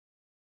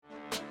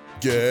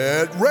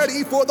Get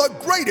ready for the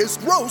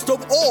greatest roast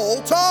of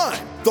all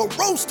time, the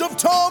Roast of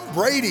Tom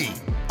Brady,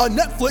 a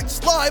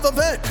Netflix live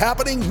event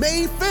happening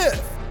May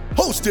 5th.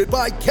 Hosted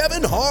by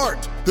Kevin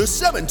Hart, the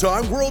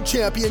 7-time world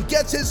champion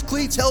gets his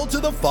cleats held to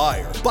the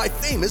fire by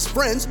famous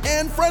friends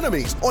and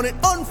frenemies on an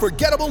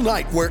unforgettable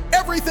night where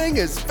everything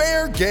is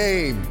fair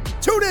game.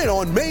 Tune in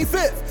on May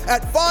 5th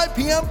at 5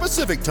 p.m.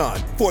 Pacific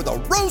time for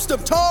the Roast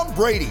of Tom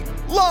Brady,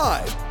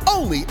 live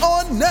only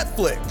on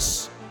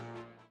Netflix.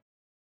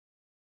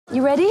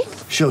 You ready?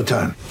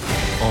 Showtime.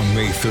 On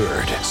May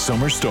 3rd,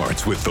 summer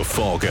starts with The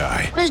Fall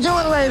Guy. Let's do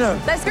it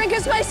later. Let's drink a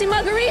spicy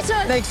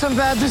margarita. Make some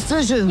bad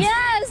decisions.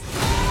 Yes!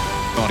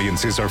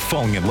 Audiences are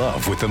falling in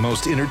love with the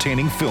most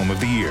entertaining film of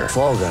the year.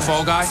 Fall Guy.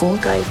 Fall Guy? Fall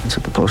Guy. That's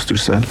what the poster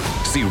said.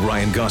 See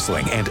Ryan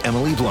Gosling and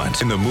Emily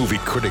Blunt in the movie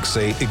critics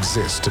say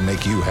exists to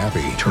make you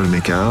happy. Trying to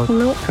make it out?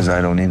 Nope. Because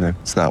I don't either.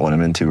 It's not what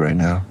I'm into right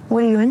now.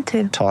 What are you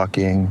into?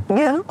 Talking.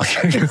 Yeah.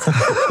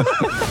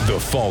 The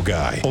Fall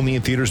Guy. Only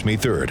in theaters May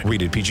 3rd.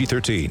 Rated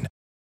PG-13.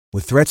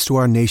 With threats to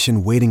our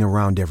nation waiting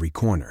around every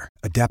corner,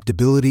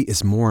 adaptability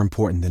is more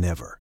important than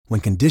ever.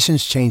 When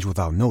conditions change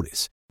without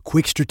notice,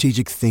 quick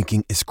strategic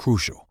thinking is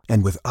crucial.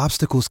 And with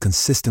obstacles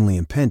consistently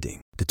impending,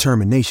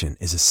 determination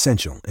is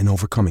essential in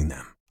overcoming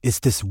them. It's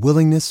this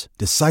willingness,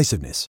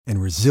 decisiveness,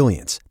 and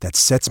resilience that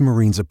sets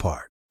Marines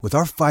apart. With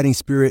our fighting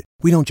spirit,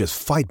 we don't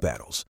just fight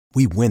battles,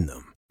 we win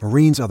them.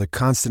 Marines are the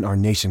constant our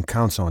nation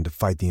counts on to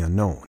fight the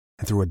unknown.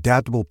 And through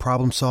adaptable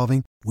problem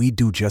solving, we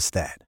do just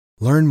that.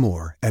 Learn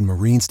more at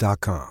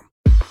marines.com.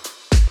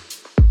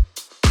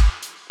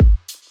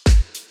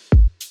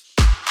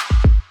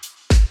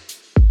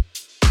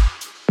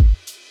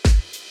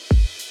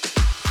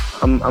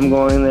 I'm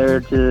going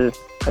there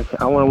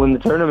I want to win the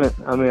tournament.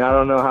 I mean, I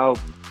don't know how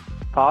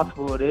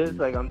possible it is.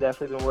 Like, I'm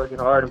definitely been working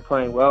hard and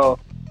playing well.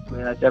 I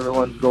mean, that's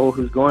everyone's goal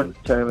who's going to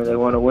the tournament. They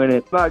want to win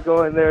it. I'm not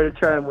going there to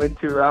try and win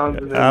 2 rounds.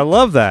 And then, I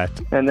love that.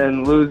 And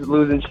then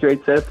losing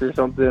straight sets or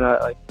something.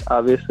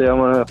 Obviously, I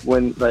want to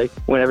win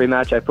every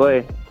match I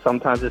play.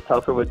 Sometimes it's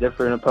tougher with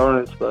different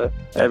opponents, but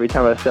every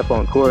time I step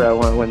on court, I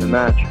want to win the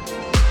match.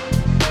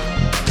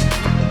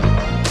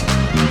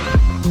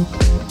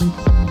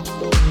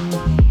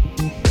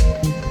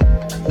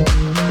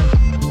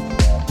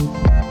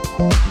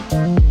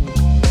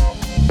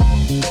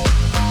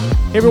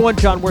 Hey everyone,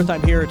 John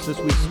Wertheim here. It's this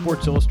week's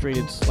Sports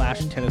Illustrated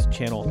 / Tennis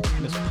Channel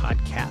Tennis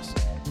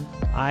Podcast.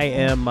 I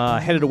am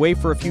headed away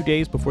for a few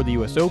days before the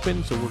U.S.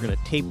 Open, so we're going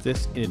to tape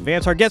this in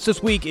advance. Our guest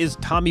this week is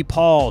Tommy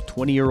Paul,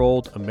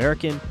 20-year-old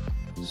American.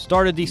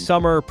 Started the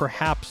summer,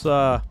 perhaps,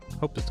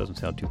 hope this doesn't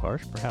sound too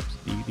harsh, perhaps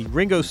the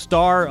Ringo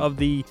Starr of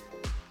the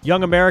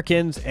young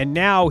Americans, and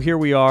now here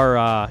we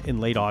are in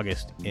late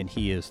August, and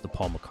he is the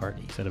Paul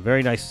McCartney. He's had a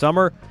very nice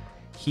summer.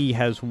 He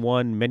has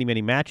won many,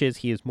 many matches.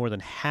 He has more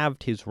than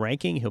halved his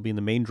ranking. He'll be in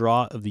the main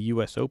draw of the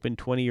U.S. Open,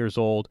 20 years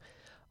old,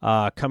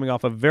 coming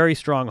off a very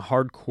strong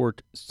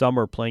hard-court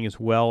summer, playing as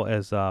well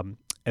as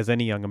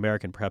any young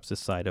American, perhaps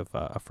this side of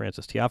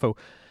Frances Tiafoe.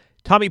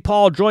 Tommy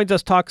Paul joins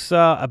us, talks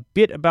a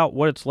bit about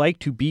what it's like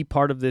to be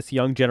part of this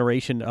young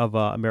generation of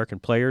American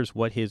players,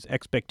 what his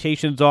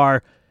expectations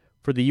are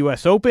for the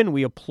U.S. Open.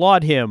 We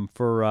applaud him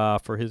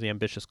for his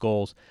ambitious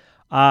goals.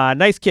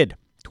 Nice kid,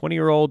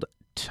 20-year-old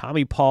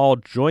Tommy Paul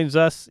joins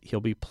us.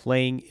 He'll be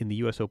playing in the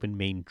U.S. Open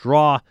main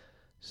draw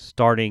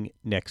starting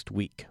next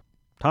week.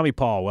 Tommy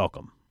Paul,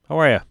 welcome. How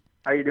are you?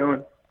 How you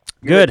doing?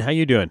 Good. How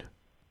you doing?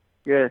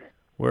 Good.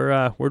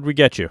 Where'd we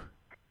get you?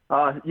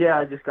 Yeah,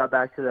 I just got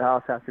back to the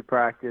house after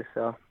practice.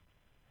 So.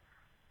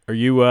 Are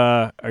you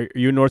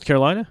in North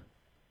Carolina?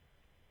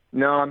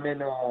 No, I'm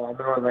in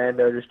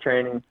Orlando, just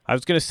training. I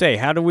was gonna say,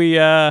 how do we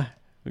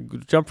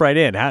jump right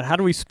in? How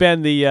do we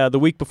spend the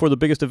week before the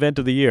biggest event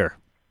of the year?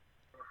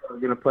 I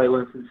was going to play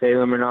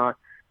Winston-Salem or not,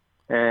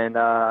 and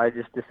I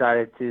just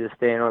decided to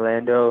stay in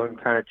Orlando and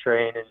kind of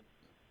train and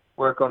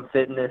work on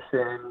fitness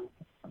and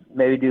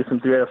maybe do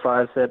some 3 out of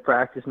 5 set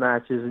practice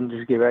matches and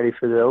just get ready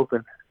for the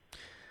Open.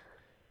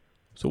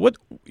 So what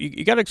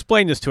you got to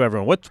explain this to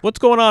everyone. What's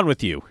going on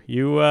with you?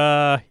 You've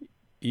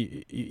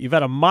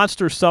had a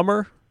monster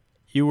summer.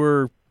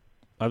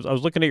 I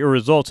was looking at your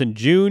results in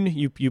June.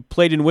 You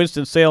played in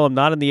Winston-Salem,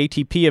 not in the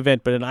ATP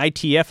event, but an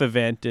ITF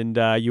event, and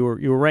you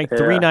were ranked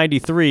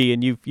 393,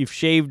 and you've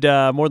shaved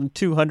more than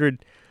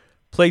 200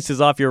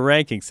 places off your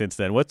ranking since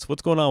then. What's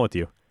going on with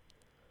you?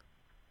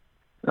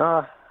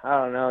 I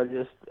don't know.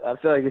 Just I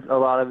feel like a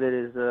lot of it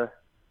is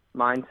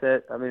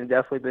mindset. I mean,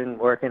 definitely been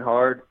working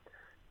hard.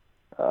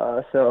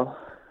 So,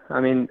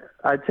 I mean,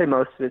 I'd say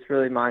most of it's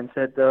really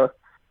mindset, though.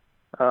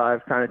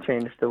 I've kind of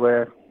changed the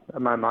way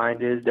my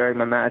mind is during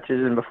my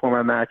matches and before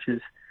my matches.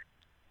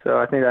 So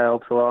I think that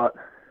helps a lot.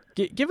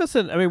 Give us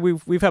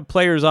we've had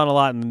players on a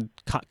lot, and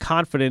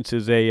confidence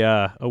is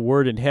a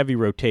word in heavy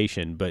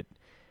rotation, but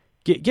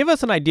give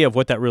us an idea of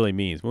what that really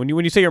means. When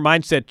you say your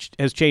mindset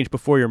has changed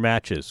before your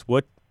matches,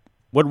 what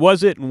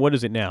was it and what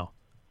is it now?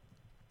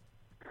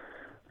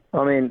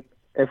 I mean,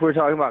 if we're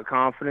talking about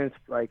confidence,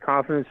 like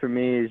confidence for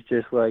me is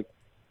just like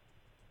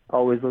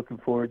always looking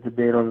forward to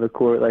being on the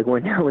court. Like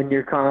when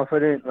you're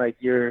confident, like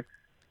you're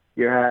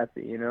you're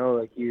happy,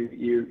 like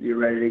you're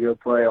ready to go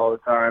play all the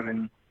time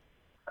and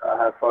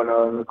have fun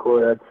out on the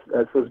court.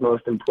 That's what's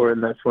most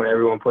important. That's when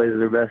everyone plays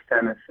their best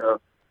tennis.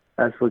 So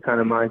that's what kind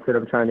of mindset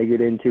I'm trying to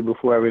get into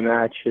before every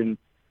match. And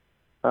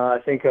I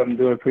think I'm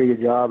doing a pretty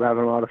good job,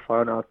 having a lot of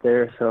fun out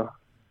there. So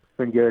it's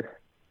been good.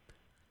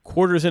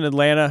 Quarters in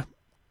Atlanta,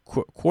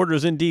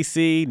 quarters in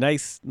D.C.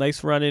 Nice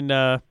run in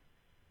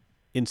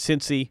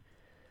Cincy.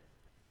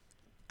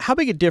 How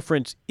big a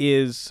difference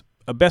is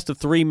a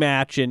best-of-3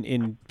 match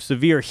in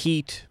severe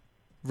heat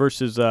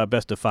versus a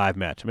best-of-5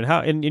 match? I mean,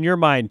 how in your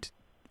mind,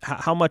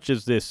 how much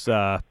is this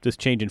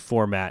change in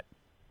format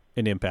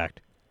an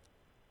impact?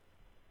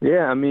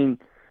 Yeah, I mean,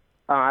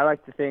 I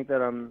like to think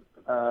that I'm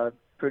a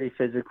pretty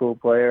physical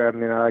player. I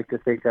mean, I like to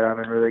think that I'm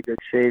in really good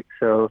shape.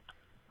 So,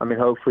 I mean,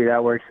 hopefully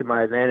that works to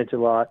my advantage a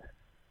lot.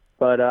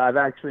 But I've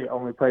actually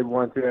only played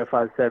 1 3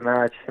 5-set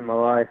match in my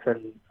life,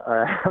 and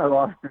I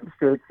lost in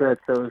straight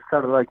sets. So it was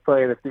kind of like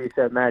playing a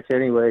 3-set match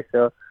anyway.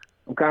 So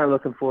I'm kind of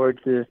looking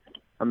forward to.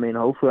 I mean,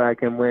 hopefully I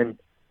can win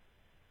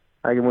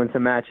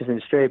some matches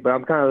in straight. But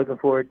I'm kind of looking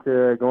forward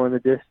to going the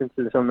distance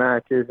in some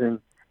matches and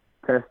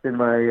testing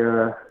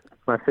my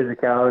my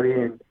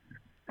physicality and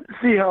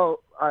see how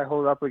I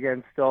hold up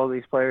against all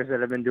these players that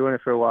have been doing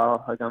it for a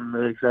while. Like, I'm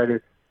really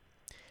excited.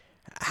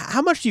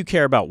 How much do you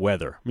care about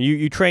weather? I mean,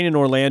 you train in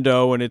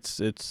Orlando, and it's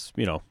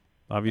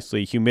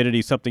obviously humidity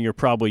is something you're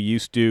probably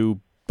used to.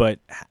 But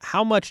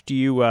how much do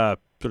you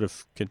sort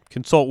of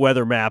consult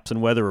weather maps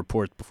and weather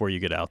reports before you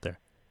get out there?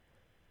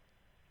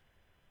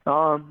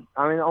 I mean,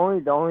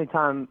 the only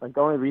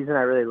reason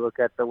I really look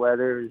at the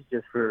weather is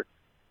just for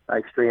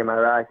like stringing my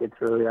rackets.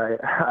 Really,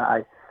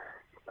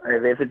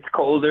 if it's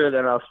colder,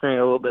 then I'll string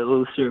a little bit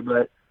looser.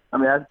 But I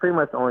mean, that's pretty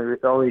much the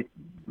only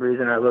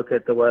reason I look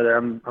at the weather.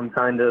 I'm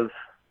kind of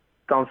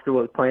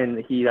comfortable with playing in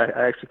the heat.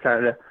 I actually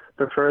kind of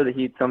prefer the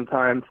heat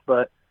sometimes,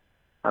 but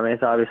I mean,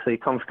 it's obviously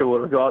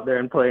comfortable to go out there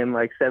and play in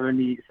like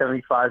 70,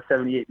 75,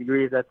 78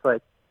 degrees. That's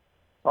like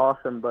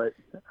awesome. But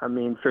I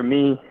mean, for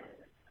me,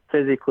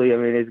 physically, I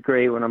mean, it's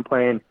great when I'm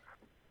playing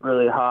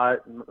really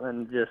hot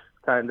and just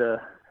kind of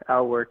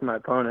outwork my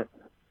opponent.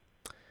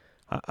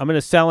 I'm going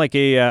to sound like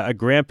a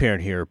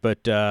grandparent here,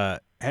 but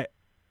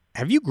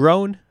have you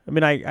grown? I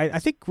mean, I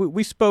think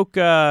we spoke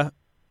on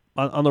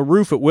the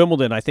roof at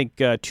Wimbledon, I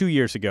think 2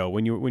 years ago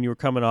when you were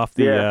coming off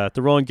the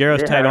Roland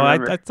Garros title.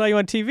 I saw you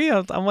on TV.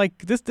 I'm like,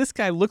 this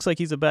guy looks like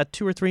he's about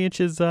 2 or 3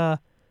 inches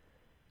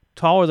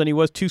taller than he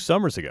was 2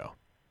 summers ago.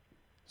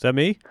 Is that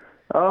me?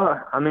 Oh,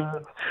 I mean,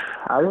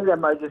 I think that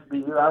might just be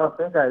you. I don't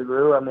think I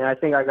grew. I mean, I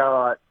think I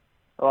got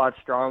a lot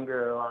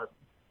stronger, a lot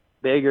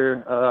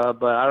bigger,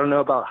 but I don't know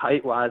about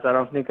height-wise. I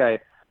don't think I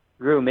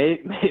grew.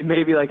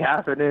 Maybe like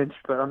half an inch,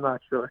 but I'm not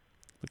sure.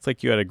 Looks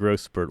like you had a growth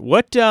spurt.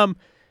 What? Tell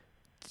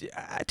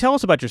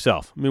us about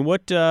yourself. I mean,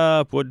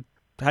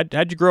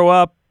 how'd you grow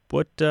up?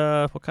 What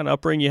kind of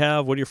upbringing you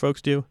have? What do your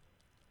folks do?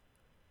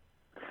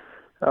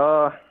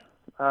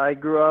 I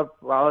grew up.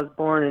 I was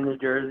born in New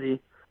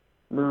Jersey.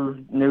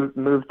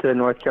 Moved to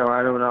North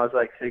Carolina when I was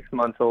like 6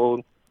 months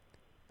old,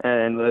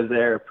 and lived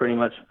there pretty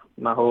much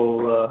my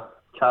whole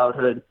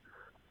childhood.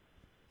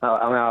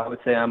 I mean, I would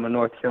say I'm a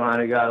North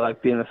Carolina guy. I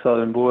like being a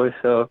Southern boy,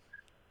 so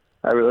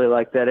I really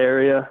like that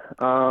area.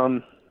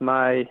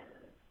 My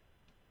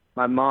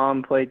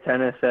mom played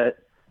tennis at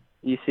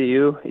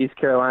ECU, East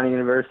Carolina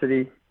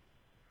University.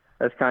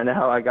 That's kind of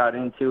how I got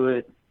into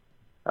it.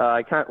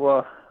 That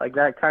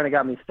kind of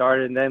got me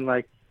started. And then,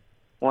 like,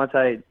 once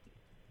I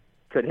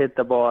could hit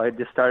the ball, I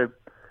just started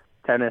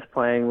tennis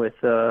playing with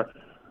the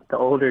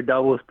older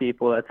doubles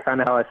people. That's kind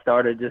of how I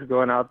started, just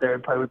going out there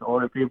and play with the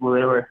older people.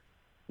 They were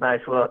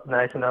nice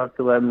enough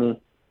to let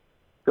me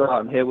go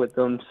out and hit with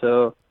them.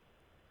 So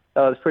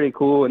that was pretty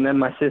cool. And then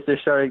my sister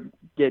started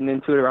getting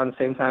into it around the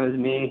same time as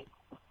me.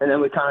 And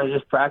then we kind of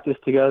just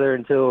practiced together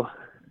until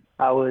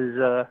I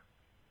was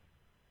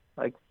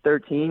like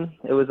 13.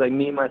 It was like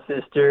me, my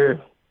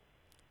sister,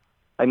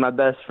 like my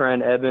best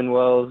friend, Evan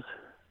Wells.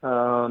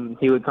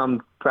 He would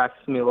come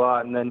practice me a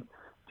lot. And then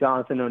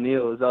Jonathan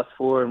O'Neill. It was us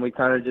 4, and we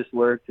kind of just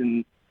worked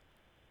and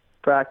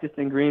practiced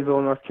in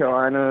Greenville, North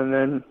Carolina. And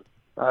then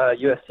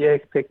USTA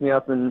picked me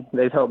up, and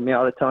they've helped me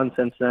out a ton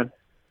since then.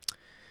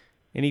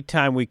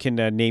 Anytime we can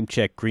name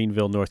check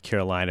Greenville, North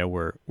Carolina,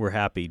 we're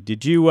happy.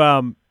 Did you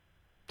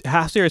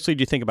how seriously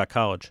do you think about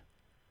college?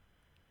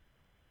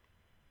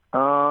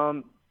 I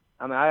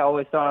mean, I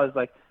always thought I was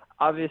like,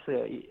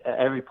 obviously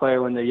every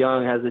player when they're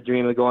young has a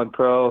dream of going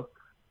pro.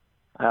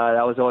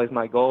 That was always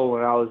my goal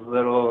when I was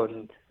little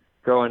and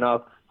growing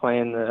up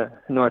playing the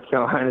North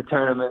Carolina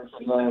tournaments.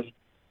 And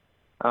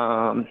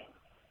then,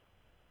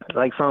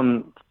 like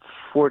from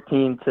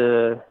 14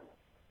 to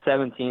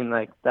 17,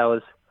 like I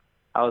was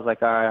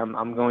like, all right,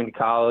 I'm going to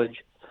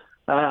college.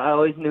 I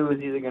always knew it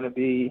was either going to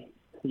be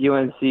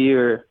UNC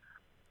or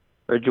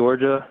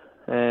Georgia,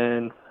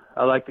 and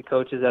I liked the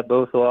coaches at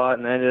both a lot,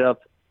 and I ended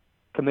up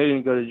committing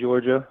to go to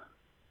Georgia.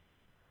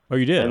 Oh,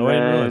 you did? And I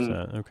didn't realize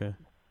that. Okay.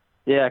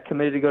 Yeah, I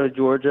committed to go to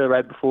Georgia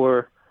right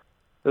before.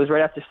 It was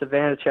right after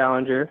Savannah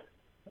Challenger.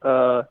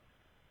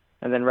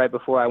 And then right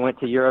before I went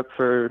to Europe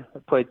I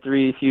played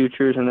 3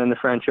 futures and then the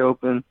French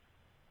Open.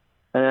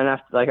 And then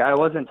after, like, I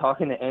wasn't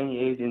talking to any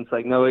agents.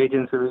 Like, no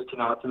agents were reaching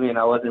out to me, and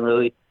I wasn't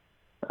really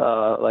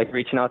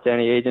reaching out to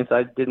any agents.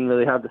 I didn't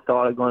really have the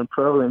thought of going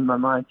pro in my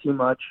mind too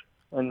much.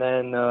 And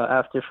then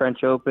after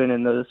French Open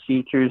and those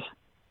futures,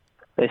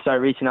 they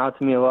started reaching out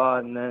to me a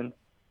lot. And then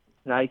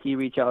Nike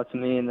reached out to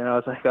me, and then I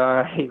was like, all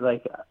right,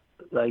 like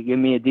give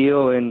me a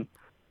deal, and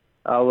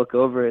I'll look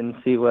over it and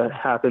see what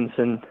happens.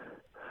 And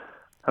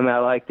I mean, I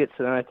liked it,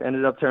 so then I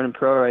ended up turning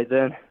pro right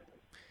then.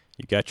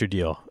 You got your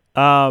deal.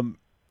 How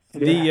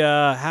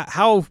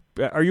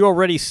are you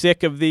already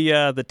sick of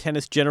the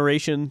tennis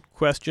generation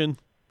question?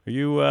 Are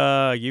you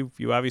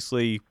you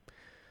obviously,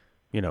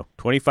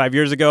 25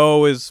 years ago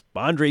was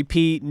Andre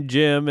Pete and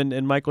Jim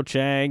and Michael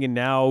Chang, and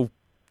now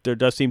there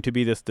does seem to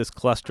be this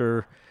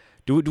cluster.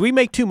 Do we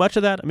make too much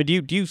of that? I mean,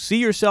 do you see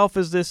yourself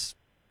as this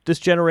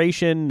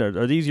generation?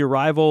 Are these your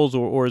rivals,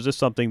 or is this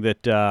something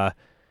that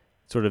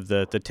sort of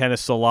the tennis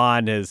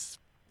salon has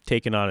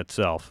taken on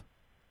itself?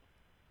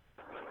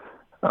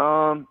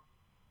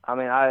 I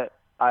mean,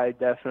 I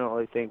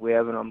definitely think we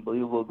have an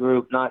unbelievable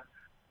group. The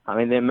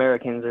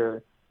Americans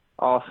are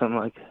awesome.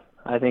 Like,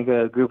 I think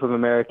a group of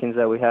Americans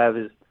that we have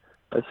is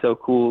so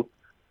cool.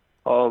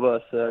 All of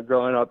us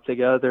growing up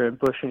together and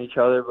pushing each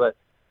other. But,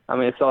 I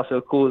mean, it's also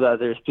cool that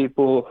there's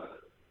people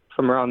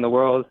from around the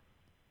world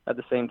at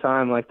the same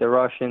time. Like, the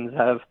Russians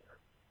have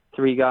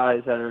 3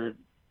 guys that are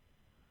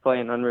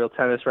playing Unreal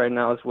Tennis right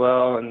now as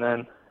well. And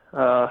then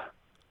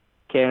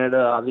Canada,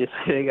 obviously,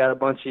 they got a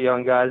bunch of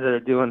young guys that are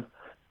doing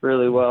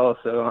really well.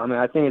 So, I mean,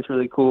 I think it's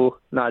really cool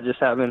not just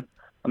having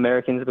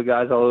Americans, but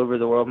guys all over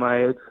the world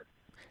my age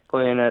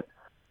playing at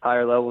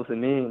higher levels than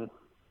me and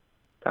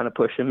kind of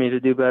pushing me to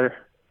do better.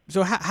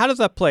 So how does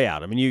that play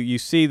out? I mean, you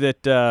see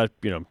that,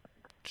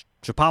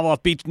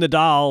 Shapovalov beats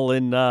Nadal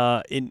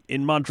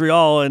in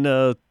Montreal in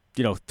a,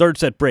 third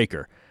set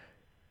breaker.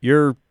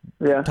 You're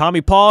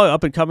Tommy Paul,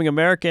 up-and-coming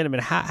American. I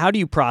mean, how do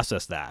you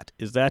process that?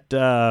 Is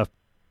that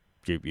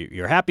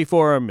you're happy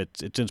for him?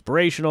 It's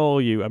inspirational.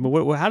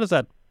 How does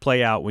that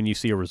play out when you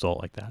see a result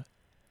like that?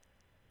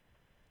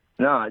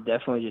 No, I'm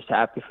definitely just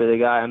happy for the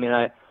guy. I mean,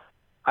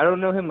 I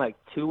don't know him like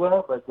too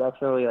well, but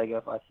definitely like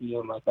if I see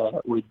him, like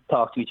we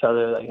talk to each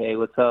other, like, hey,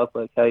 what's up,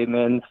 like how you been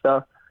and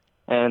stuff.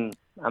 And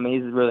I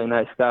mean, he's a really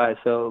nice guy,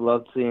 so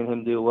loved seeing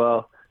him do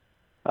well.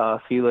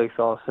 Felix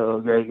also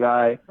a great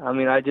guy. I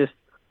mean,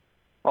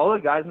 all the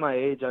guys my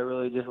age, I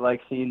really just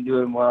like seeing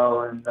doing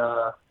well, and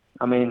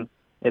I mean,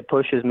 it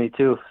pushes me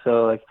too.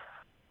 So like,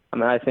 I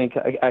mean, I think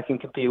I can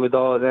compete with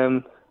all of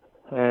them,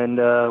 and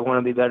want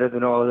to be better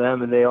than all of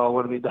them, and they all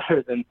want to be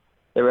better than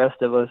the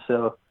rest of us.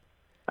 So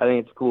I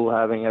think it's cool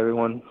having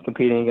everyone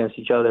competing against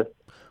each other.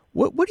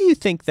 What do you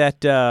think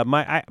that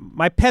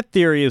my pet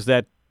theory is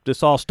that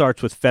this all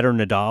starts with Federer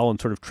Nadal and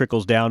sort of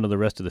trickles down to the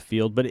rest of the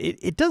field, but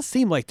it does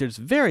seem like there's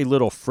very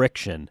little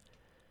friction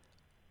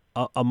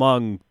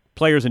among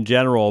players in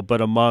general,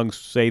 but among,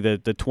 say, the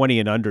 20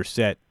 and under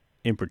set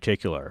in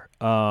particular.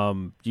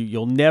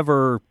 You'll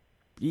never,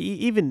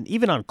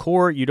 even on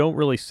court, you don't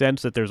really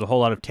sense that there's a whole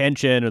lot of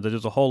tension or that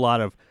there's a whole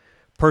lot of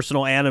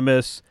personal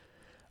animus.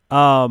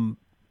 A,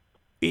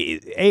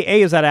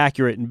 is that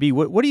accurate? And B,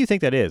 what do you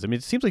think that is? I mean,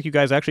 it seems like you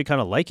guys actually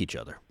kind of like each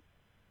other.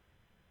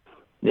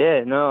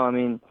 Yeah, no, I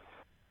mean,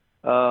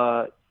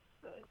 for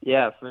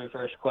your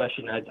first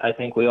question, I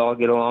think we all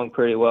get along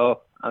pretty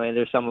well. I mean,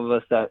 there's some of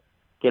us that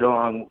get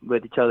along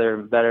with each other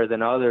better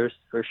than others,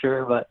 for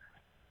sure. But,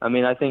 I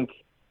mean, I think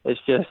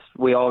it's just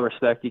we all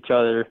respect each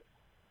other.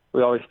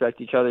 We all respect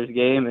each other's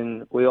game,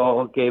 and we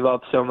all gave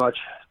up so much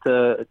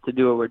to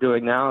do what we're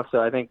doing now.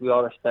 So I think we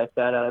all respect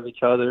that out of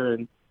each other.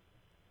 And,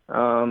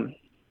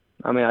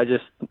 I mean,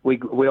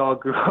 we all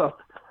grew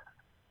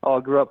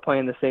up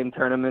playing the same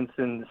tournaments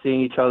and seeing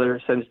each other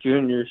since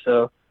junior.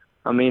 So,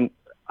 I mean,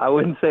 I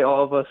wouldn't say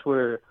all of us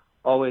were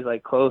always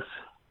like close,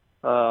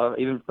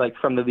 even like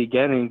from the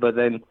beginning. But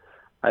then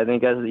I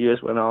think as the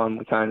years went on,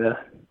 we kind of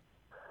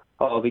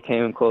all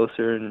became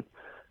closer and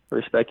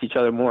respect each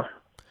other more.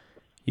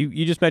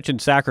 You just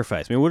mentioned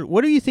sacrifice. I mean,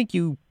 what do you think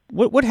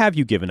what have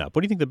you given up?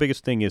 What do you think the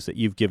biggest thing is that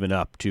you've given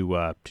up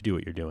to do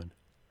what you're doing?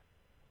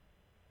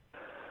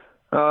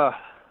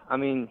 I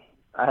mean,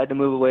 I had to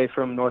move away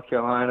from North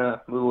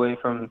Carolina, move away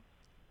from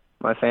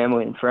my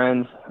family and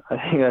friends. I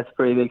think that's a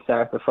pretty big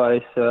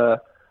sacrifice.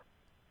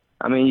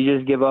 I mean,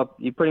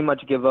 you pretty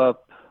much give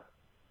up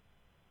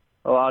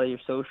a lot of your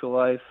social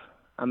life.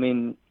 I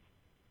mean,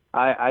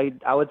 I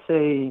would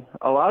say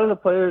a lot of the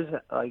players,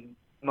 like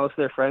most of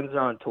their friends are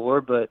on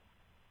tour, but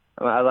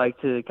I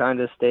like to kind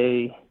of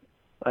stay,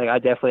 like I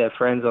definitely have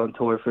friends on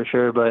tour for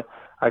sure, but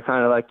I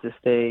kind of like to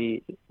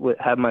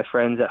have my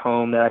friends at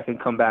home that I can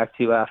come back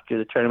to after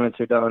the tournaments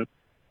are done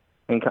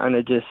and kind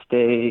of just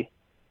stay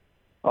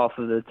off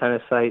of the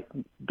tennis site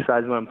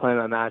besides when I'm playing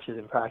my matches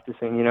and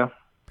practicing,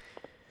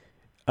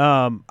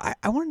 I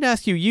wanted to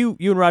ask you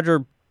and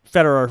Roger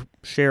Federer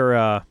share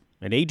an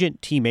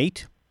agent,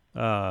 teammate,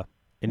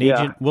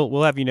 agent.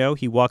 We'll have you know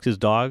he walks his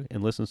dog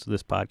and listens to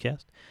this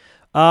podcast.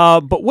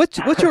 But what's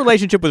your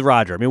relationship with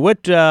Roger? I mean,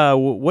 what's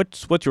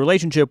your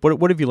relationship?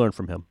 What have you learned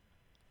from him?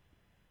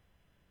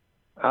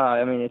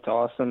 I mean, it's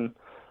awesome,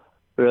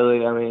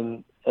 really. I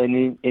mean,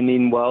 in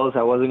Indian Wells,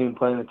 I wasn't even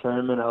playing the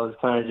tournament. I was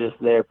kind of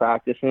just there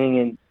practicing,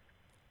 and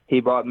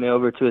he brought me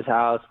over to his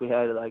house. We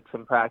had like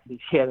some practice.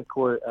 He had a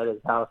court at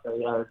his house that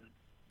he had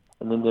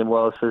in Indian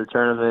Wells for the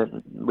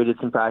tournament. We did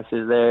some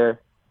practices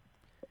there.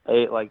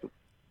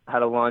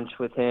 Had a lunch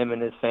with him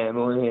and his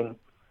family, and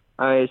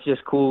it's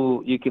just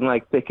cool. You can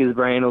like pick his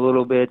brain a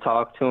little bit,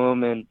 talk to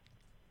him, and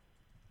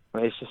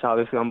it's just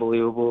obviously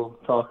unbelievable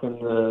talking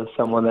to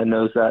someone that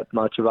knows that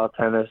much about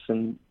tennis,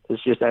 and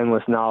it's just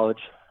endless knowledge.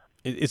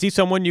 Is he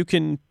someone you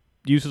can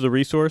use as a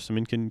resource? I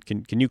mean,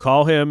 can you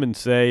call him and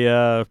say,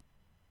 I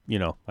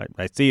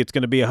see it's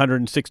going to be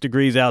 106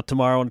 degrees out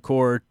tomorrow on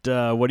court.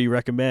 What do you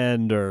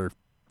recommend? Or,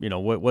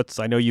 what's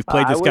I know you've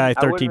played this guy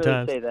 13 I wouldn't really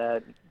times. Say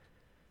that.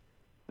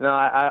 No,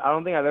 I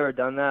don't think I've ever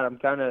done that. I'm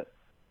kind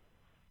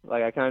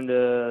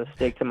of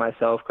stick to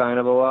myself kind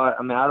of a lot.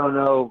 I mean, I don't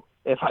know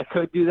if I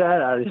could do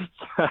that.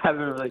 I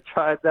haven't really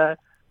tried that.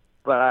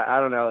 But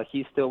I don't know.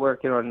 He's still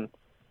working on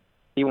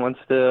 – he wants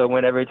to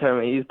win every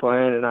tournament he's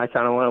playing, and I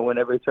kind of want to win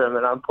every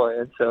tournament I'm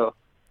playing. So,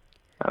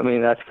 I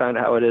mean, that's kind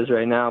of how it is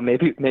right now.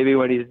 Maybe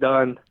when he's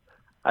done,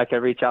 I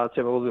can reach out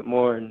to him a little bit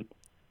more and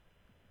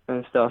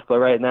stuff. But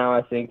right now,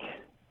 I think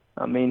 –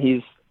 I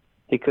mean,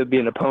 he could be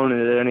an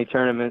opponent at any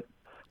tournament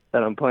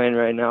that I'm playing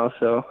right now,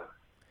 so –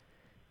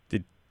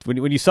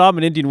 When you saw him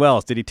in Indian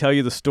Wells, did he tell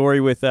you the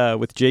story with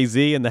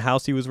Jay-Z and the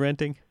house he was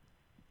renting?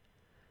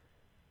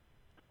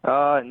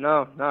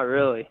 No, not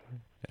really.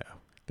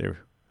 Yeah,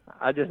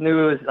 I just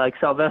knew it was like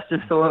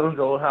Sylvester Stallone's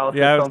old house.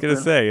 Yeah, I was going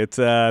to say it's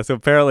so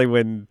apparently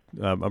when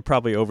I'm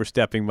probably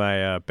overstepping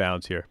my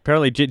bounds here.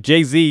 Apparently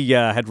Jay-Z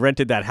had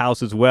rented that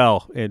house as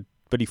well,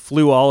 but he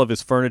flew all of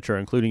his furniture,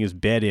 including his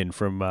bed, in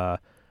from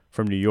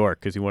New York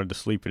because he wanted to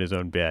sleep in his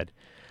own bed.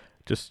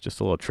 Just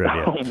a little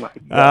trivia. Oh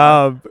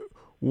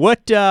my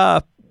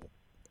God.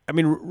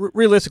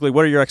 Realistically,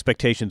 what are your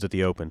expectations at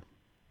the Open?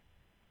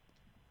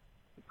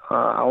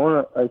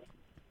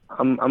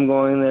 I'm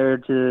going there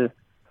to.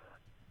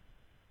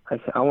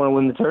 I want to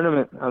win the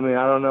tournament. I mean,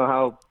 I don't know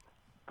how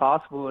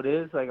possible it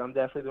is. Like, I'm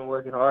definitely been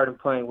working hard and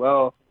playing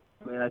well.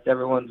 I mean, that's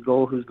everyone's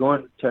goal who's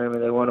going to the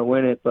tournament. They want to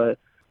win it, but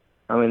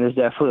I mean, there's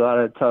definitely a lot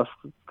of tough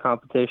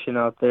competition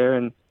out there,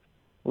 and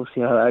we'll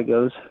see how that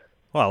goes.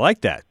 Well, I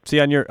like that. See,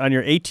 on your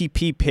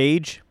ATP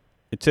page,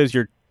 it says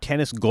your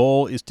tennis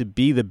goal is to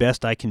be the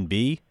best I can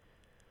be,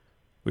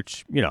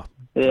 which, yeah.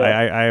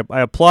 I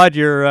applaud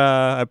your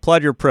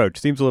approach.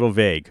 Seems a little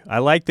vague. I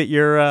like that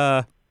you're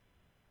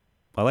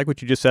I like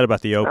what you just said about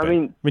the Open. I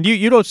mean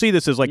you don't see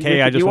this as like,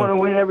 hey, I just want to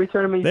win every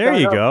tournament. There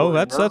you go.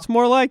 That's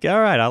more like,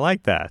 all right, I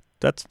like that.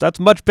 That's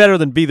much better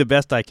than be the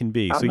best I can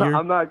be.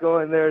 I'm not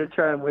going there to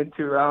try and win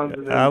 2 rounds.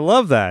 And then, I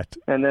love that.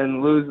 And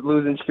then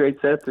losing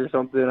straight sets or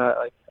something.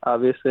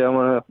 Obviously I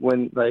want to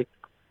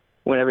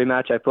win every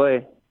match I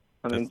play.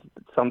 I mean,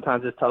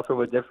 sometimes it's tougher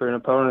with different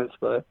opponents,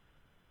 but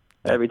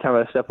every time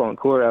I step on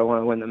court, I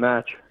want to win the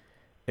match.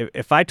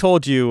 If I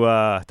told you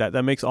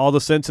that makes all the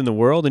sense in the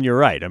world, and you're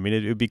right. I mean,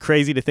 it would be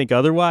crazy to think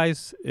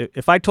otherwise.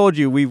 If I told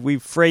you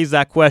we've phrased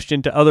that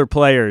question to other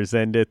players,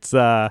 and it's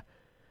they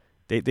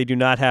do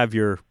not have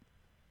your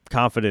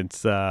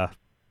confidence. I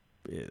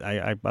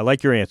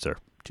like your answer.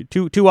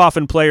 Too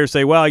often players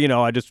say, well,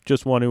 I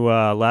just want to.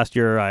 Last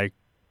year I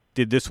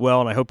did this well,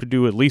 and I hope to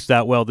do at least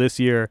that well this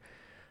year.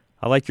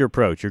 I like your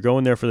approach. You're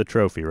going there for the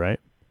trophy, right?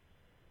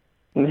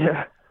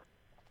 Yeah.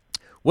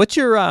 What's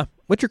your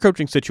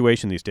coaching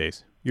situation these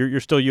days?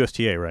 You're still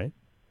USTA, right?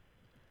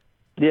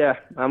 Yeah,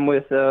 I'm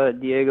with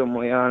Diego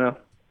Moyano,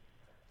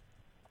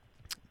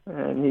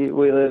 and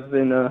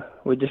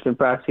we've just been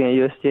practicing at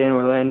USTA in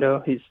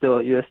Orlando. He's still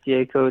a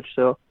USTA coach,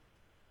 so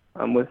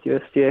I'm with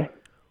USTA.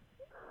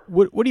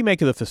 What do you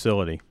make of the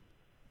facility?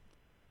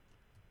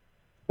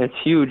 It's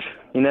huge.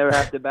 You never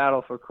have to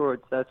battle for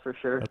courts, that's for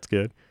sure. That's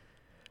good.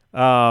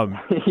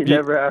 You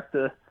never have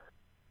to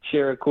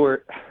share a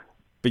court.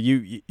 But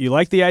you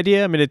like the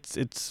idea? I mean, it's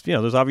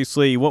there's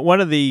obviously one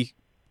of the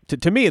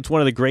to me it's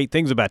one of the great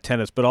things about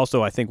tennis, but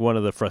also I think one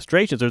of the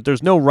frustrations.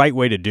 There's no right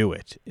way to do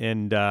it,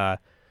 and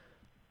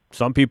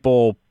some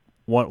people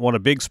want a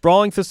big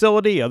sprawling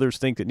facility. Others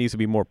think it needs to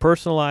be more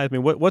personalized. I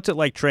mean, what's it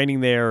like training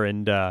there?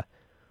 And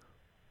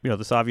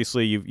this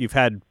obviously you've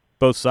had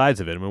both sides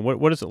of it. I mean,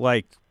 what is it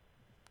like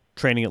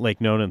training at Lake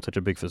Nona in such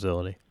a big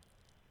facility?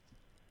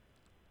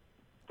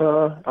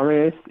 I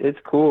mean, it's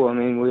cool. I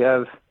mean, we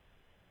have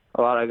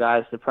a lot of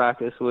guys to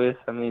practice with.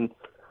 I mean,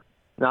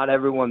 not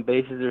everyone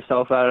bases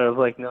themselves out of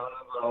Lake Nona,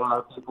 but a lot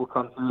of people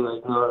come through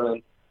Lake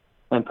Nona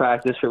and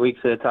practice for weeks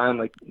at a time.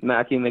 Like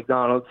Matthew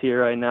McDonald's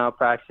here right now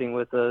practicing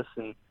with us,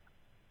 and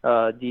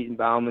Deaton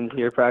Bauman's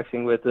here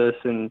practicing with us,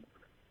 and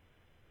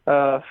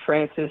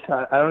Francis,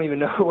 I don't even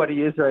know what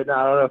he is right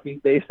now. I don't know if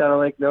he's based out of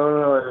Lake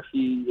Nona or if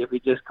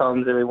he just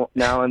comes every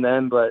now and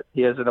then, but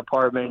he has an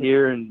apartment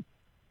here, and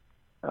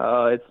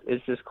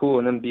it's just cool.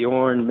 And then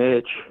Bjorn,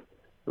 Mitch,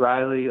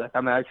 Riley,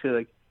 I'm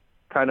actually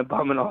kind of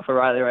bumming off of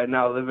Riley right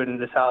now, living in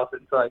this house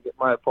until I get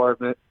my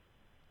apartment.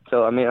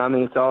 So I mean,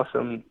 it's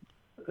awesome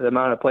the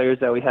amount of players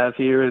that we have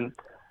here and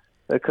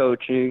the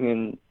coaching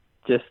and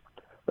just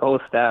the whole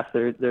staff.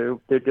 They're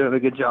doing a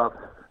good job.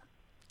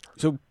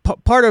 So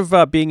part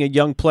of being a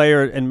young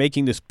player and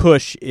making this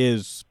push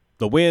is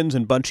the wins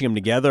and bunching them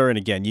together. And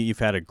again, you've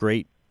had a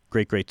great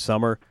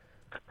summer.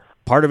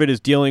 Part of it is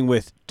dealing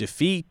with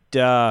defeat.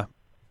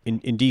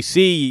 In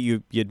D.C.,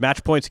 you had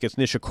match points against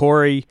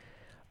Nishikori.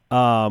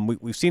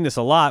 We've seen this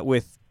a lot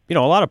with a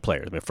lot of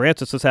players. I mean,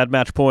 Francis has had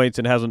match points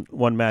and hasn't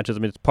won matches.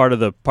 I mean, it's part of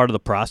the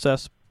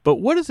process. But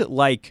what is it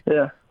like?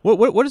 Yeah.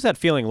 What is that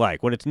feeling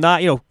like when it's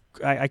not?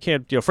 I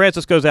can't.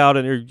 Francis goes out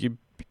and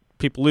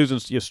people lose.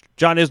 And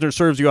John Isner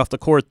serves you off the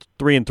court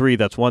 3-3.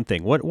 That's one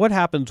thing. What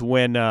happens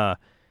when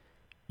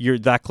you're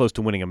that close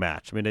to winning a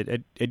match? I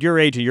mean, at your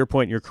age, at your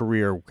point in your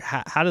career,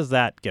 how does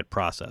that get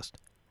processed?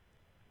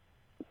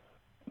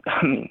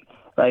 I mean,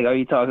 like, are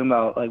you talking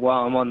about like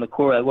while I'm on the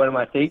court? Like, what am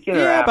I thinking?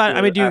 Yeah, but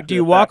I mean, do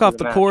you walk off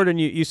the match? court and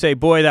you say,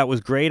 "Boy, that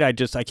was great. I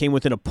came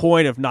within a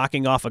point of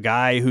knocking off a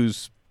guy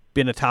who's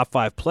been a top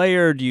 5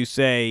 player"? Do you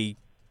say,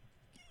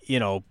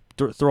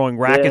 throwing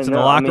rackets in the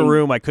locker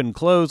room, I couldn't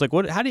close? Like,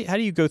 what? How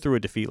do you go through a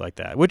defeat like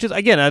that? Which is,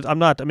 again, I'm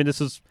not. I mean,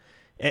 this is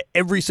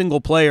every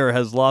single player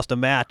has lost a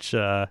match,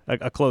 a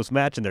close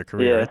match in their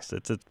career. Yeah.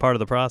 It's part of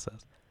the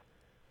process.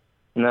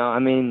 No, I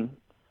mean,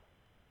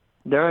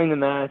 during the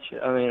match,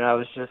 I mean, I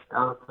was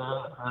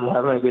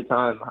having a good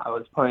time. I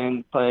was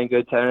playing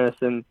good tennis,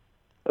 and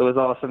it was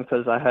awesome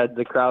because I had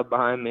the crowd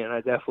behind me, and I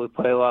definitely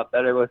play a lot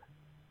better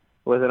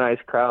with a nice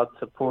crowd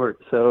support.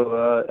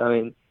 So, I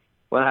mean,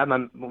 when I had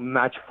my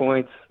match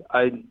points,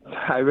 I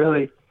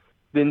really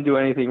didn't do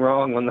anything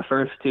wrong on the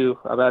first 2.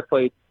 I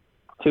played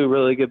 2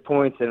 really good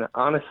points, and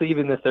honestly,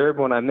 even the third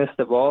one, I missed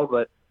the ball,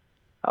 but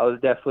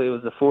it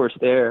was a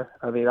forced error.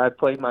 I mean, I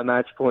played my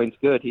match points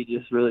good. He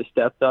just really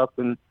stepped up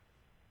and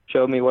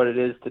showed me what it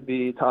is to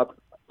be top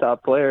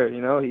player.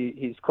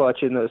 He's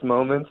clutching those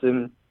moments,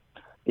 and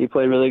he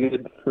played really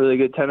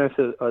good tennis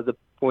at the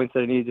points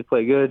that he needed to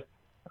play good.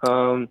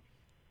 And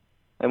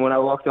when I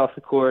walked off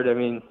the court, I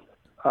mean,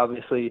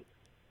 obviously,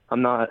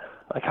 I'm not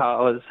like how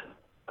I was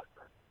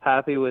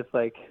happy with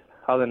like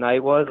how the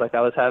night was. Like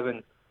I was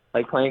having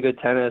like playing good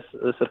tennis,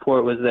 the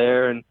support was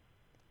there, and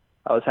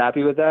I was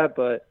happy with that.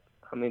 But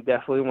I mean,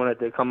 definitely wanted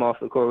to come off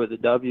the court with a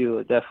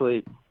W.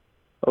 Definitely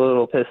a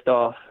little pissed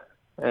off.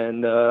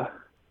 And,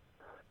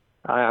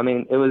 I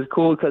mean, it was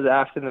cool because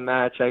after the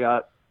match, I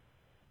got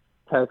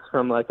texts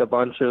from, like, a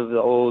bunch of the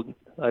old,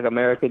 like,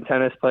 American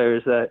tennis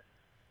players that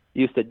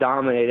used to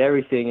dominate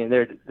everything, and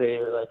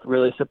they're like,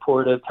 really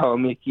supportive,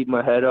 telling me to keep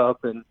my head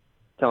up and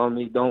telling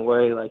me, don't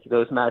worry, like,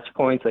 those match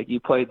points, like, you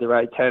played the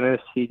right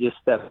tennis, he just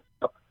stepped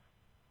up.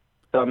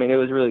 So, I mean, it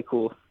was really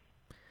cool.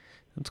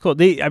 That's cool.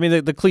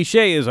 The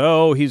cliche is,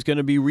 he's going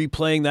to be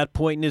replaying that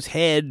point in his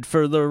head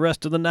for the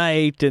rest of the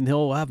night, and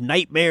he'll have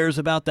nightmares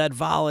about that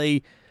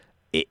volley.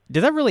 Did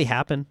that really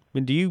happen? I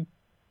mean, do you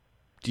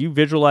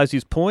visualize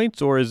these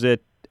points, or is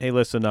it, hey,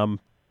 listen,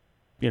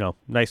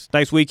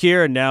 nice week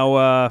here, and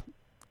now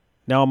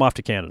I'm off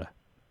to Canada?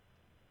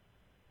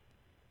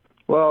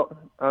 Well,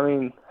 I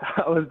mean,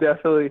 I was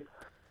definitely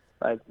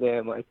like,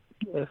 damn, like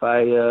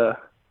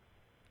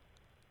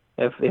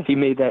if he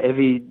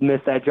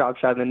missed that drop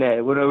shot in the net,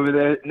 it went over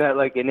the net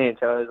like an inch.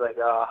 I was like,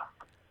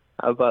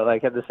 but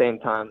like at the same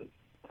time,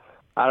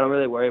 I don't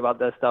really worry about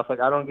that stuff. Like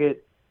I don't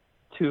get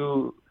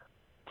too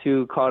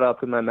caught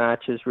up in my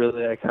matches.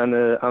 Really,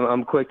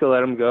 I'm quick to let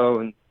them go,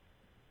 and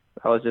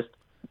I was just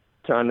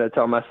trying to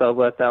tell myself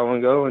let that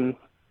one go and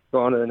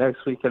go on to the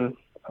next week. And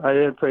I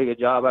did a pretty good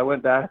job. I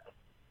went back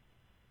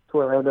to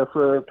Orlando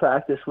for a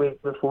practice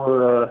week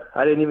before.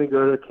 I didn't even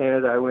go to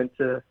Canada. I went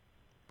to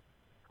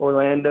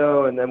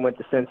Orlando and then went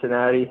to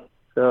Cincinnati.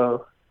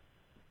 So,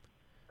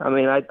 I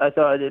mean, I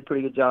thought I did a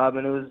pretty good job,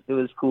 and it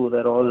was cool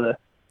that all the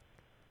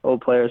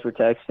old players were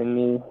texting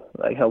me,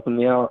 like helping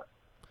me out.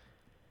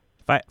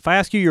 If I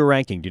ask you your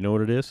ranking, do you know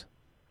what it is?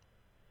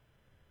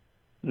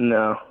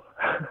 No.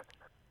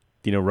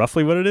 Do you know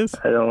roughly what it is?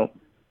 I don't.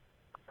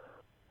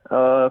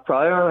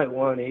 Probably around like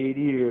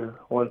 180 or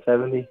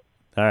 170.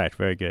 All right,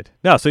 very good.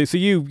 No, so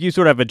you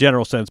sort of have a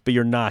general sense, but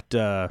you're not.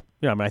 I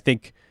mean, I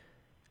think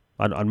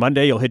on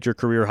Monday you'll hit your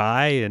career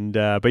high, and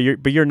but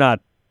you're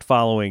not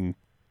following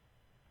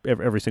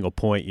every single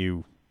point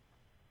you've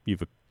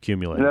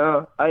accumulated.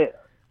 No, I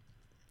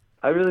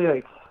really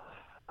like.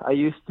 I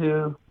used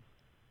to.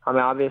 I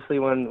mean, obviously,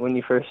 when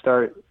you first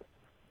start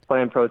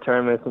playing pro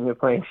tournaments and you're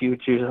playing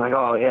futures, it's like,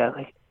 oh yeah,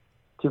 like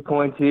 2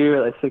 points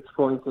here, like 6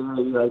 points here,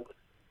 you like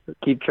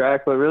keep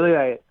track. But really,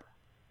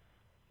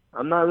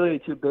 I'm not really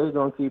too big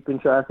on keeping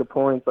track of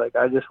points. Like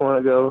I just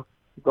want to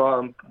go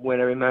out and win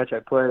every match I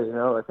play. You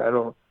know, like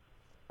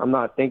I'm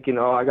not thinking,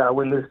 oh, I gotta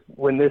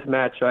win this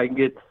match so I can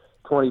get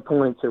 20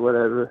 points or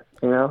whatever.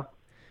 You know.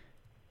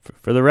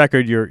 For the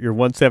record, you're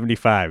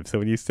 175. So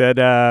when you said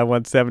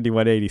 170,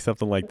 180,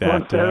 something like that.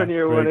 170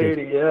 or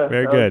 180, good. Yeah.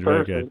 Very good,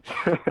 very good.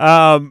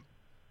 All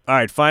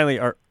right, finally,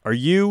 are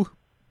you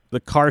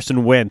the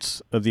Carson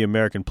Wentz of the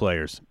American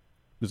players?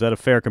 Is that a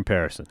fair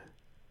comparison?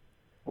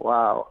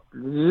 Wow.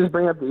 Did you just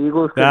bring up the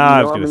Eagles because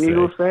I was I'm gonna an say.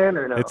 Eagles fan,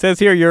 or no? It says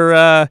here you're,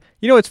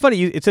 it's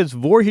funny. It says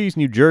Voorhees,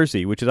 New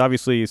Jersey, which is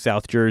obviously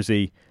South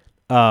Jersey,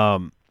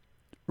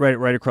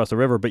 right across the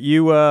river. But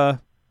you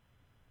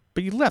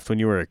left when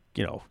you were,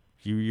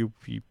 you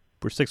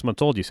were 6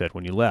 months old. You said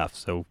when you left.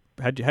 So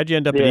how'd you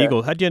end up an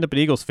Eagles? How'd you end up an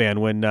Eagles fan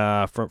when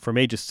from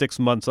ages 6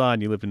 months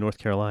on you lived in North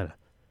Carolina?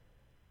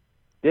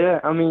 Yeah,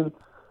 I mean,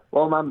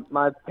 well,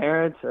 my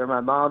parents or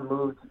my mom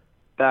moved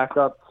back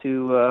up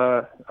to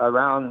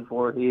around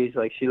Voorhees.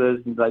 Like, she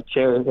lives in like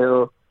Cherry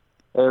Hill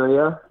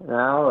area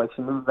now. Like,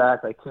 she moved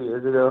back like 2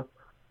 years ago,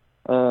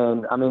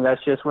 and I mean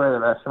that's just where the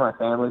rest of my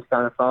family's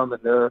kind of from.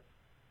 And they're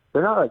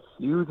not like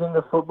huge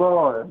into football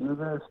or huge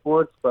into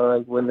sports, but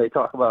like when they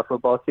talk about a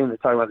football team, they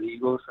talk about the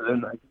Eagles. So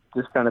then I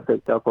just kind of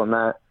picked up on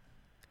that.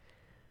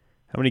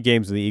 How many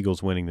games are the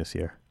Eagles winning this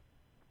year?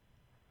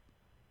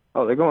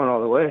 Oh, they're going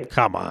all the way.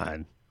 Come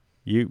on.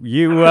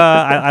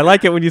 I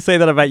like it when you say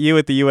that about you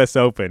at the U.S.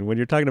 Open. When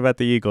you're talking about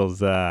the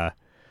Eagles,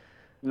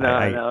 No.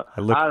 I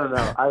don't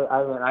know.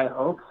 I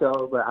hope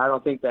so, but I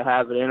don't think they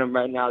have it in them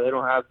right now. They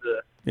don't have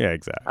the. Yeah,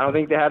 exactly. I don't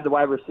think they have the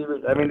wide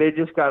receivers. I mean, they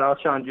just got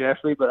Alshon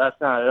Jeffrey, but that's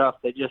not enough.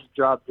 They just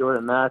dropped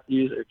Jordan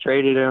Matthews or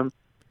traded him.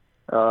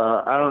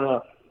 I don't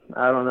know.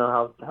 I don't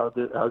know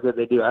how good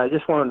they do. I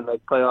just want them to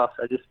make playoffs.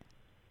 I just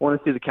want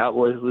to see the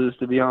Cowboys lose,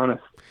 to be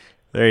honest.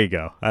 There you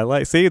go.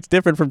 See, it's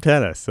different from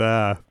tennis.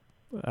 I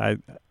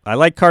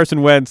like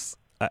Carson Wentz.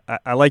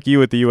 I like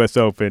you at the U.S.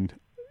 Open.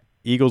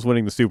 Eagles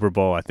winning the Super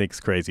Bowl, I think, is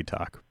crazy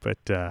talk. But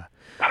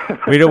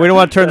we don't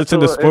want to turn this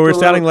into sport. We're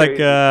sounding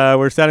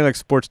like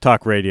sports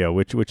talk radio,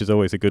 which is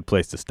always a good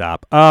place to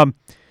stop.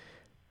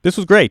 This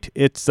was great.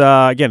 It's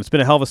it's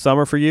been a hell of a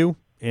summer for you,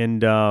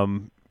 and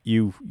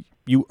you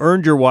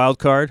earned your wild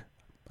card.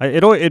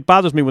 It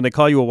bothers me when they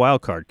call you a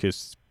wild card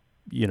because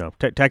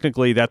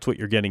technically that's what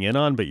you're getting in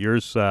on, but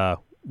yours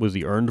was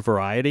the earned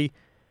variety,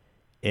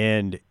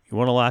 and you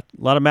won a lot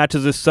of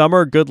matches this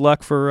summer. Good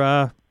luck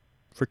for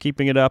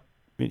keeping it up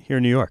here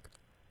in New York.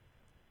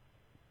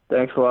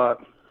 Thanks a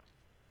lot.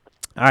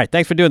 All right,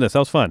 thanks for doing this. That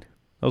was fun.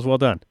 That was well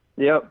done.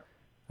 Yep.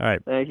 All right.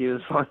 Thank you. It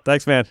was fun.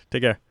 Thanks, man.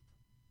 Take care.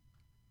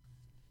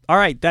 All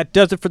right, that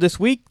does it for this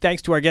week.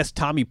 Thanks to our guest,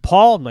 Tommy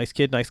Paul. Nice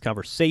kid, nice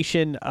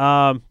conversation.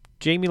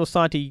 Jamie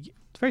Lisanti,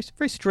 it's very,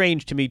 very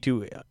strange to me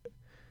to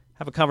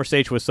have a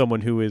conversation with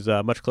someone who is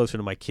much closer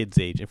to my kid's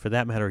age, and for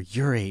that matter,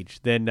 your age,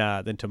 than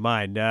to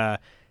mine.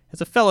 As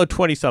a fellow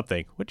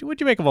 20-something,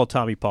 what'd you make of old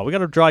Tommy Paul? We got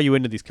to draw you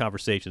into these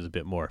conversations a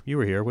bit more. You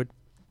were here. What'd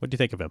you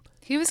think of him?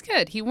 He was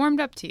good. He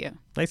warmed up to you.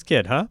 Nice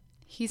kid, huh?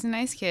 He's a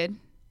nice kid.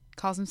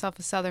 Calls himself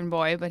a Southern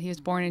boy, but he was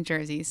born in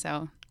Jersey,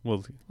 so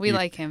we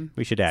like him.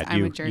 We should add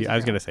I'm a Jersey I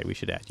was going to say we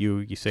should add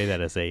you say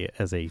that as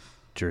a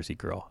Jersey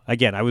girl.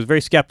 Again, I was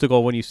very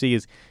skeptical when you see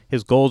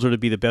his goals are to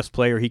be the best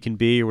player he can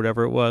be or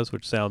whatever it was,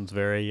 which sounds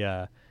very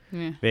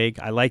vague.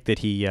 I like that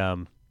he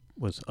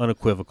was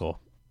unequivocal.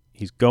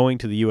 He's going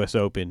to the U.S.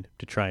 Open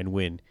to try and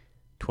win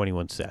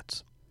 21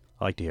 sets.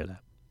 I like to hear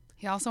that.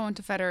 He also went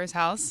to Federer's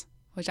house,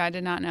 which I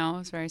did not know. I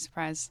was very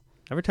surprised.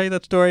 Ever tell you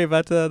that story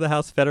about the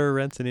house Federer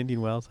rents in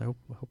Indian Wells? I hope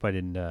I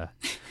didn't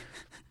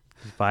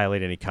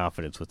violate any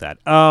confidence with that.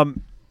 All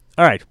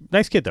right.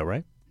 Nice kid, though,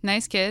 right?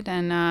 Nice kid,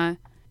 and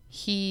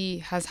he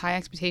has high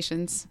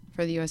expectations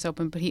for the U.S.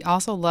 Open, but he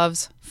also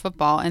loves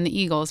football and the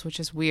Eagles, which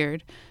is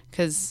weird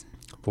because...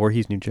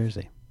 Voorhees, New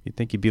Jersey. You'd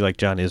think he'd be like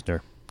John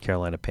Isner,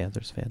 Carolina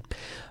Panthers fan.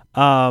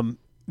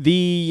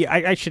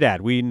 I should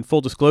add, in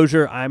full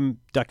disclosure, I'm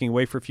ducking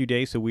away for a few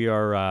days, so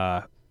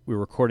we're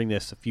recording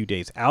this a few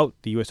days out.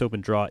 The U.S. Open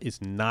draw is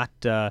not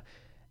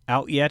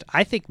out yet.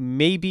 I think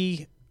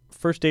maybe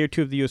first day or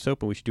two of the U.S.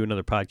 Open, we should do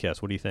another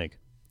podcast. What do you think?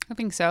 I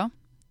think so.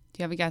 Do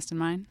you have a guest in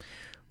mind?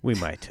 We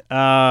might.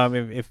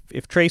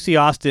 If Tracy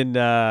Austin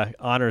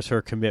honors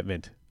her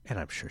commitment, and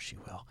I'm sure she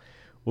will,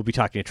 we'll be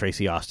talking to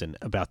Tracy Austin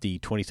about the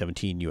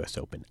 2017 U.S.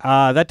 Open.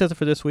 That does it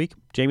for this week.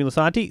 Jamie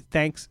Lisanti,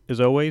 thanks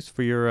as always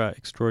for your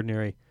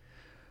extraordinary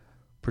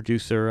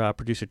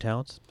producer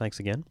talents. Thanks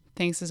again.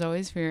 Thanks as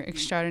always for your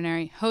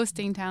extraordinary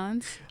hosting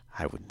talents.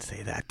 I wouldn't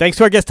say that. Thanks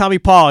to our guest, Tommy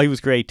Paul. He was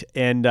great.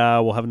 And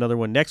we'll have another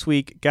one next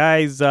week.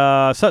 Guys,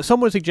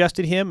 someone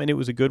suggested him, and it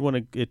was a good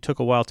one. It took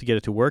a while to get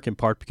it to work, in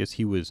part because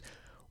he was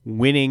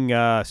winning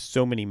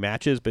so many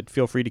matches. But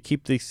feel free to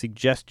keep these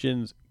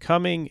suggestions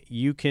coming.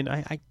 You can...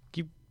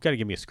 You've got to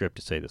give me a script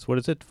to say this. What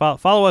is it?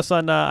 Follow us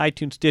on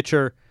iTunes,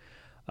 Stitcher.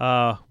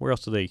 Where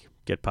else do they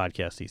get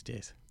podcasts these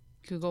days?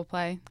 Google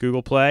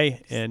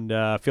Play.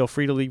 And feel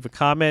free to leave a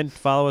comment.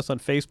 Follow us on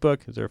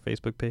Facebook. Is there a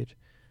Facebook page?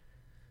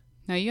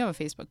 No, you have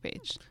a Facebook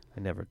page.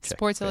 I never check.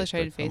 Sports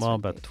Illustrated Facebook. I'm all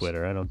about the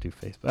Twitter. I don't do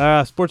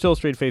Facebook. Sports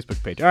Illustrated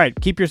Facebook page. All right,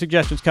 keep your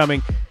suggestions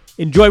coming.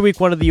 Enjoy week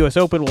 1 of the U.S.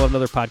 Open. We'll have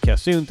another podcast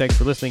soon. Thanks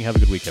for listening. Have a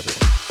good week,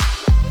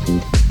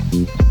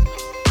 everyone.